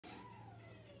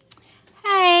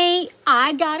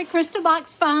I got a crystal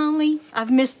box finally. I've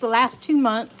missed the last 2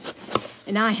 months,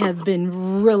 and I have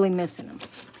been really missing them.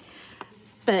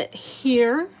 But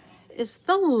here is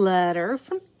the letter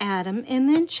from Adam and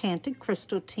the Enchanted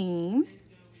Crystal team.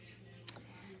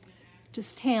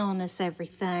 Just telling us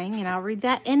everything, and I'll read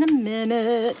that in a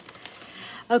minute.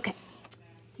 Okay,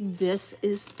 this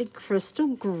is the crystal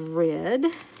grid.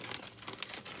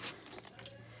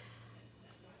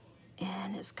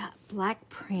 And it's got black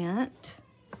print.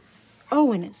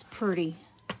 Oh, and it's pretty.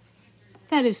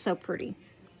 That is so pretty.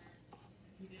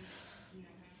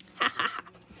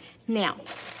 Now,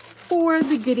 for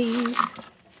the goodies.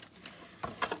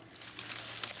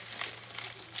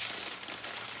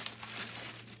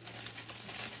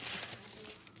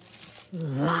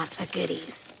 Lots of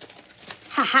goodies.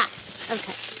 Haha.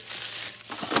 Okay.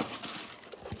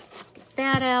 Get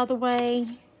that out of the way.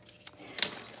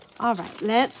 All right,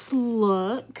 let's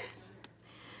look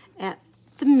at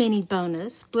the mini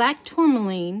bonus. Black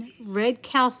tourmaline, red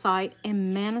calcite,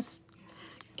 and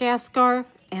Madagascar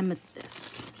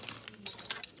amethyst.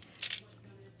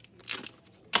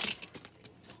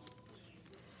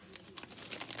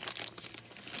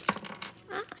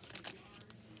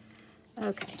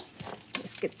 Okay,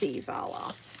 let's get these all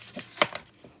off.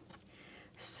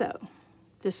 So,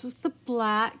 this is the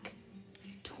black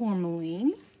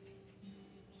tourmaline.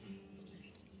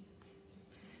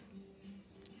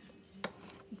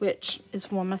 Which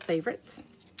is one of my favorites.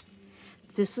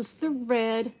 This is the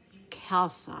red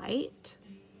calcite.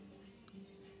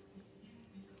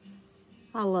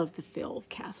 I love the feel of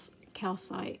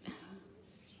calcite.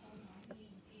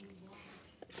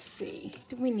 Let's see,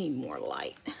 do we need more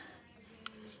light?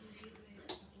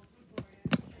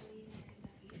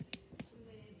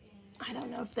 I don't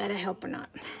know if that'll help or not.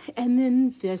 And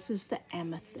then this is the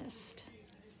amethyst.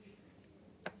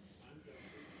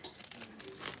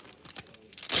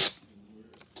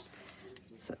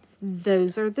 So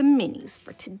those are the minis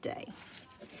for today.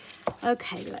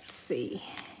 Okay, let's see.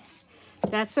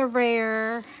 That's a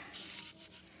rare.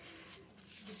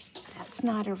 That's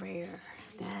not a rare.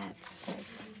 That's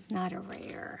not a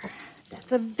rare.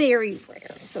 That's a very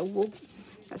rare. So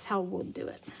that's how we'll do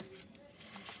it.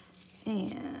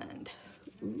 And,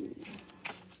 ooh.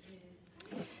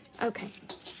 Okay,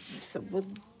 so we'll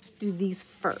do these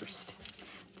first.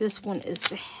 This one is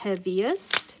the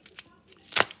heaviest.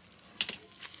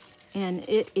 And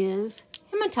it is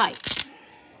hematite.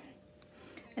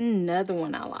 Another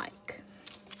one I like.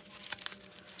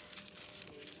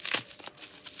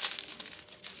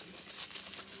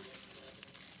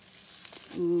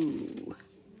 Ooh.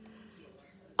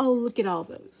 Oh, look at all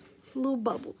those little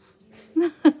bubbles.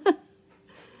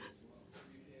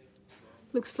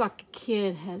 Looks like a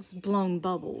kid has blown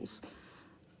bubbles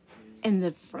and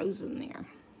they're frozen there.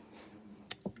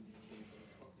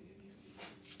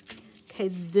 Okay,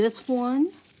 this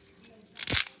one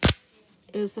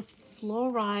is a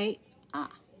fluorite.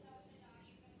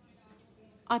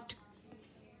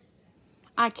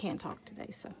 I can't talk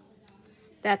today, so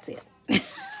that's it.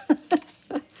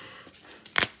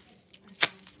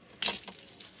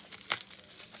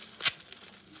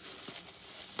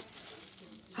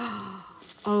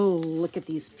 Oh, look at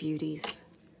these beauties.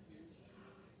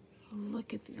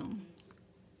 Look at them.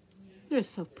 They're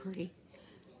so pretty.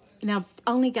 And I've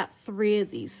only got 3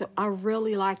 of these, so I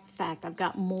really like the fact I've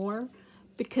got more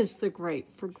because they're great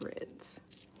for grids.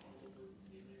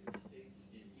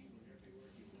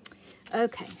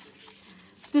 Okay,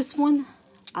 this one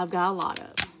I've got a lot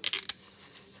of.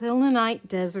 Selenite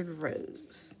Desert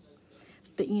Rose.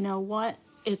 But you know what?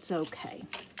 It's okay.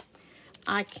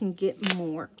 I can get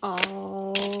more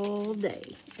all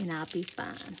day and I'll be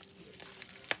fine.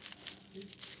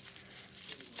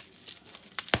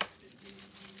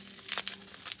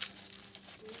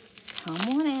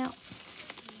 Come on out.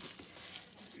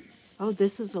 Oh,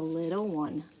 this is a little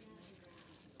one,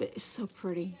 but it's so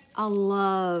pretty. I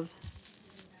love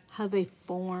how they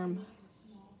form.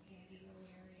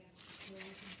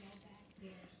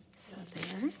 So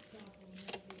there.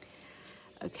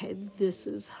 Okay, this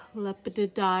is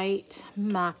lepidolite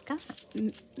Mecca.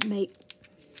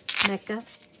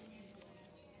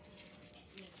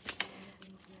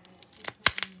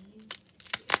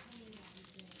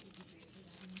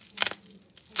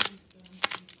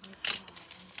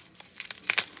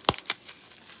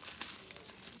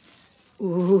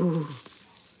 Ooh,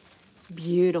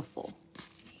 beautiful.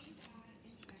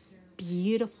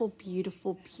 Beautiful,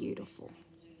 beautiful, beautiful.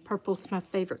 Purple's my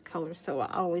favorite color, so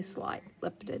I always like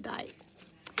lepidolite.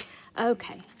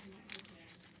 Okay.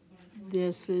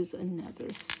 This is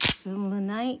another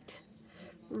selenite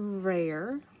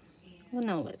rare. Well,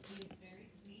 no, let's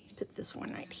put this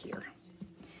one right here.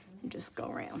 and just go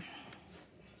around.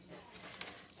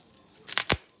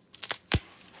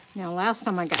 Now, last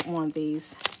time I got one of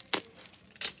these,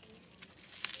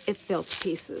 it fell to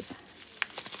pieces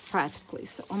practically.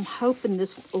 So I'm hoping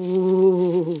this one,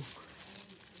 ooh.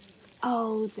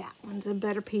 Oh, that one's a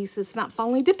better piece. It's not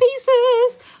falling to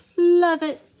pieces. Love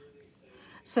it.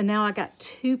 So now I got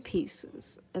 2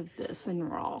 pieces of this in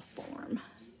raw form.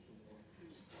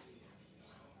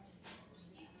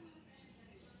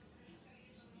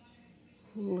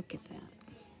 Look at that.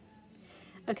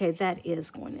 Okay, that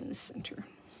is going in the center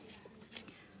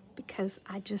because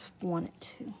I just want it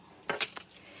to.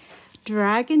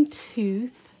 Dragon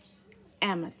Tooth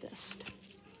Amethyst.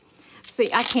 See,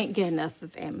 I can't get enough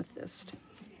of amethyst.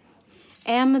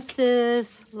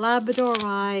 Amethyst,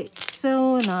 labradorite,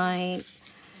 selenite,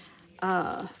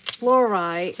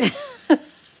 fluorite.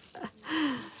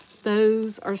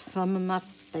 Those are some of my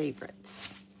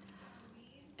favorites.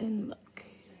 And look,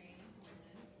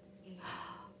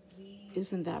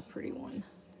 isn't that a pretty one?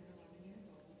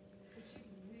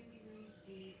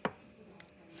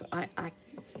 So I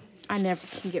never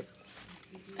can get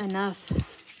enough.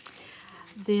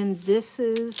 Then this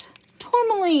is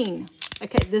tourmaline.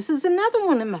 Okay, this is another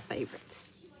one of my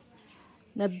favorites.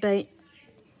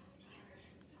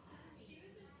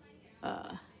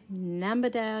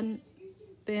 Namadan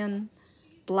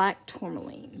black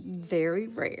tourmaline, very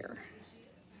rare.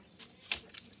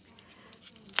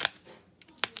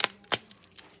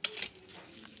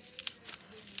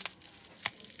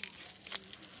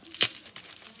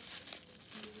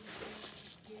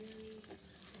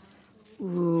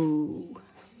 Ooh,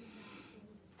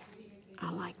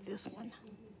 I like this one.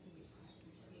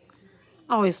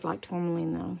 I always like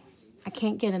tourmaline though. I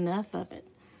can't get enough of it.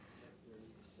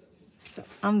 So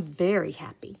I'm very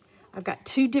happy. I've got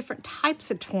 2 different types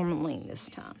of tourmaline this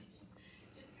time.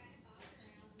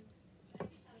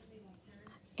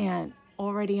 And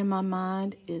already in my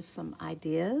mind is some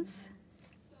ideas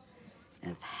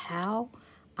of how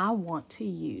I want to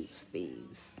use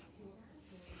these.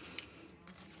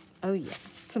 Oh yeah,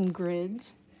 some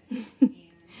grids.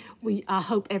 I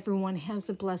hope everyone has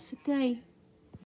a blessed day.